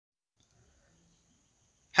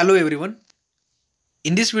Hello everyone.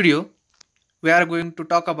 In this video, we are going to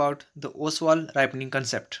talk about the Ostwald ripening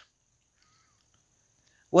concept.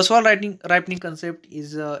 Ostwald ripening concept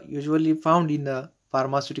is usually found in the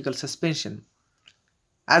pharmaceutical suspension.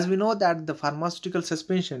 As we know that the pharmaceutical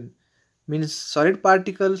suspension means solid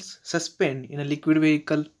particles suspend in a liquid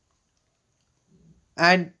vehicle,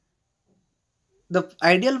 and the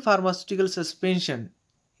ideal pharmaceutical suspension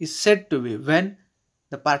is said to be when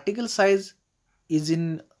the particle size is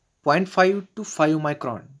in zero point 0.5 to 5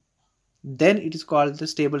 micron. Then it is called the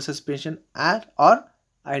stable suspension or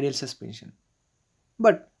ideal suspension.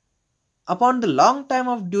 But upon the long time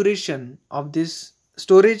of duration of this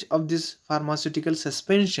storage of this pharmaceutical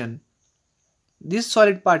suspension, these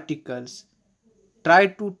solid particles try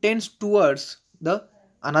to tend towards the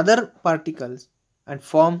another particles and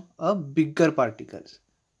form a bigger particles.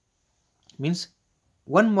 Means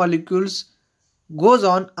one molecules goes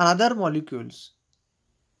on another molecules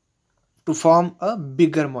to form a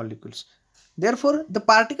bigger molecules. Therefore, the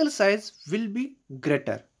particle size will be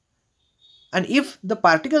greater. And if the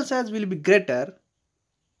particle size will be greater,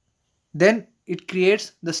 then it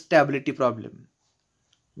creates the stability problem.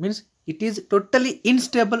 Means it is totally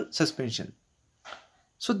unstable suspension.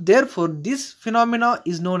 So therefore, this phenomena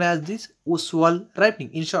is known as this Ostwald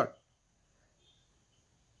ripening. In short,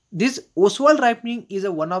 this Ostwald ripening is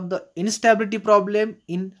one of the instability problem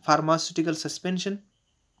in pharmaceutical suspension.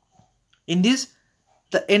 In this,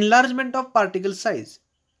 the enlargement of particle size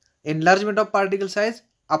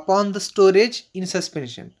upon the storage in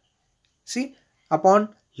suspension. See,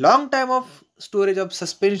 upon long time of storage of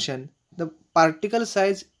suspension, the particle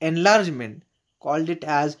size enlargement, called it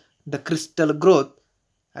as the crystal growth,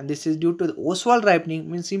 and this is due to the Ostwald ripening.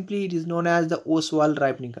 Means simply it is known as the Ostwald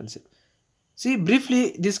ripening concept. See,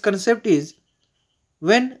 briefly, this concept is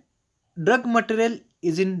when drug material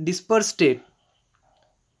is in dispersed state.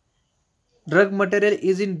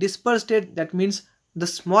 That means the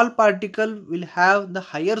small particle will have the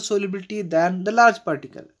higher solubility than the large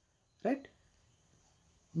particle, right?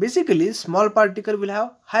 Basically, small particle will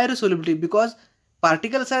have higher solubility because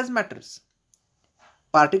particle size matters.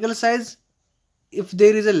 Particle size, if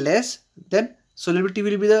there is a less, then solubility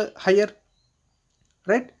will be the higher,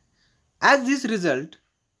 right? As this result,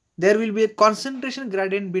 there will be a concentration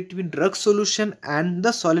gradient between drug solution and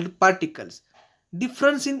the solid particles.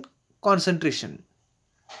 Difference in concentration,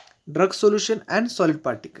 drug solution and solid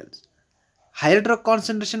particles. Higher drug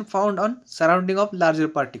concentration found on surrounding of larger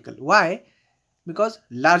particle. Why? Because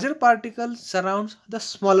larger particle surrounds the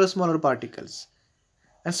smaller particles,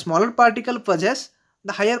 and smaller particle possess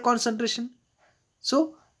the higher concentration.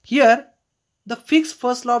 So here the fixed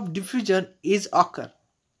first law of diffusion is occur.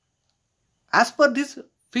 As per this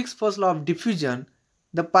fixed first law of diffusion,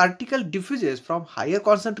 the particle diffuses from higher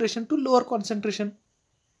concentration to lower concentration,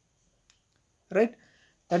 right?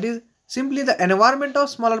 That is simply the environment of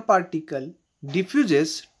smaller particle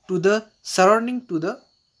diffuses to the surrounding to the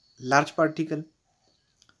large particle.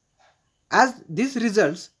 As this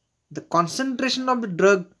results, the concentration of the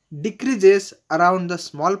drug decreases around the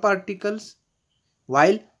small particles,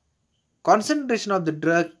 while concentration of the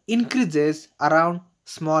drug increases around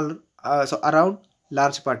around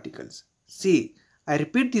large particles. See, I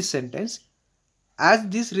repeat this sentence. As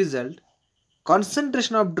this result,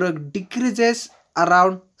 concentration of drug decreases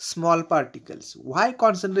around small particles. Why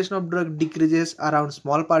concentration of drug decreases around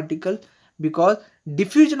small particles? Because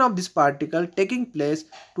diffusion of this particle taking place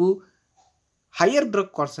to higher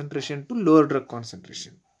drug concentration to lower drug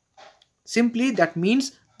concentration. Simply that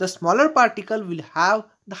means the smaller particle will have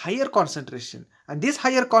the higher concentration, and this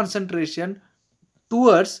higher concentration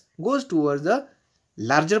goes towards the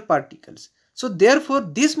larger particles. So therefore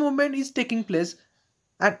this movement is taking place,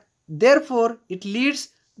 and therefore it leads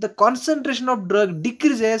the concentration of drug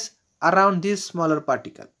decreases around this smaller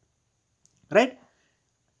particle, right?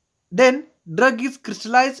 Then drug is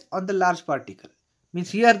crystallized on the large particle.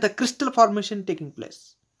 Means here the crystal formation taking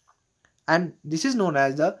place, and this is known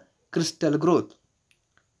as the crystal growth,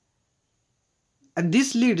 and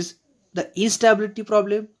this leads the instability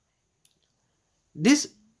problem.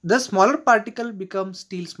 The smaller particle becomes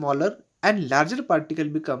still smaller and larger particle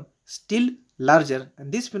become still larger,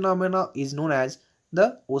 and this phenomena is known as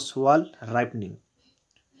the Ostwald ripening.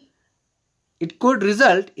 It could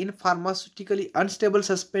result in pharmaceutically unstable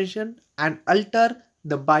suspension and alter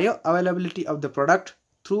the bioavailability of the product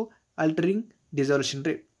through altering dissolution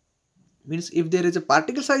rate. Means if there is a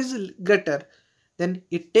particle size is greater, then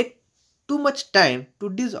it takes too much time to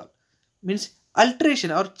dissolve. Means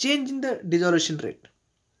alteration or change in the dissolution rate.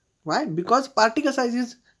 Why? Because particle size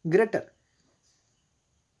is greater.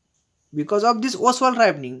 Because of this Ostwald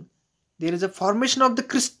ripening, there is a formation of the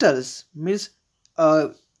crystals, means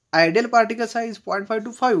ideal particle size 0.5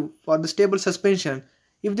 to 5 for the stable suspension.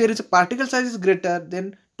 If there is a particle size is greater,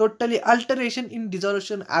 then totally alteration in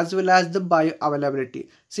dissolution as well as the bioavailability.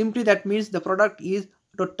 Simply that means the product is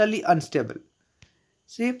totally unstable.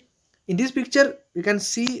 See, in this picture you can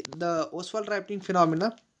see the Ostwald Ripening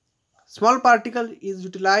phenomena. Small particle is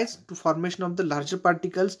utilized to formation of the larger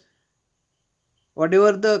particles.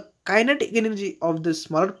 Whatever the kinetic energy of the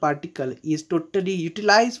smaller particle is totally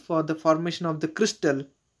utilized for the formation of the crystal,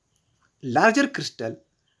 larger crystal,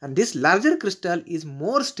 and this larger crystal is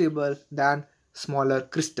more stable than smaller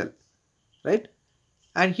crystal, right?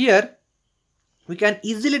 And here we can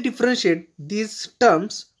easily differentiate these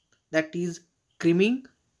terms, that is creaming,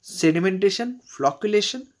 sedimentation,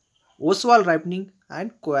 flocculation, Ostwald ripening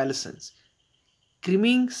and coalescence.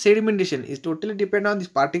 Creaming, sedimentation is totally dependent on this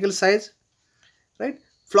particle size, right?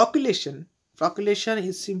 Flocculation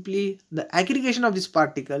is simply the aggregation of these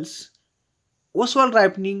particles. Ostwald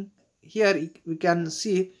ripening, here we can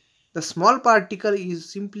see the small particle is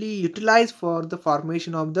simply utilized for the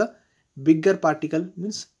formation of the bigger particle,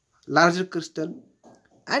 means larger crystal.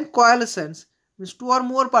 And coalescence means two or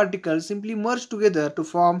more particles simply merge together to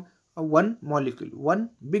form a one molecule, one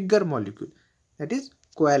bigger molecule, that is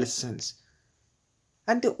coalescence.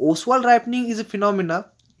 And the Ostwald ripening is a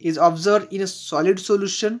phenomena is observed in a solid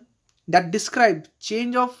solution that describes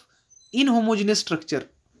change of inhomogeneous structure.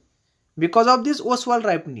 Because of this Ostwald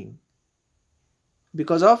ripening,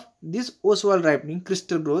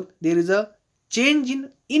 crystal growth, there is a change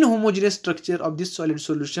in inhomogeneous structure of this solid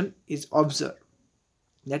solution is observed.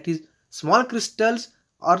 That is, small crystals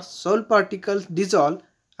or solid particles dissolve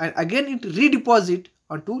and again it redeposit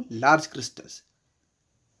onto large crystals,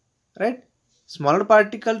 right? Smaller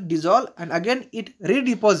particle dissolve and again it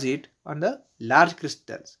redeposit on the large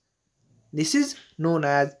crystals. This is known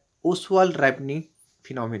as Ostwald ripening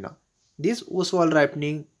phenomena. This Ostwald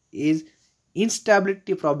ripening is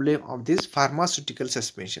instability problem of this pharmaceutical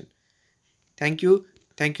suspension. Thank you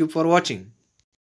for watching.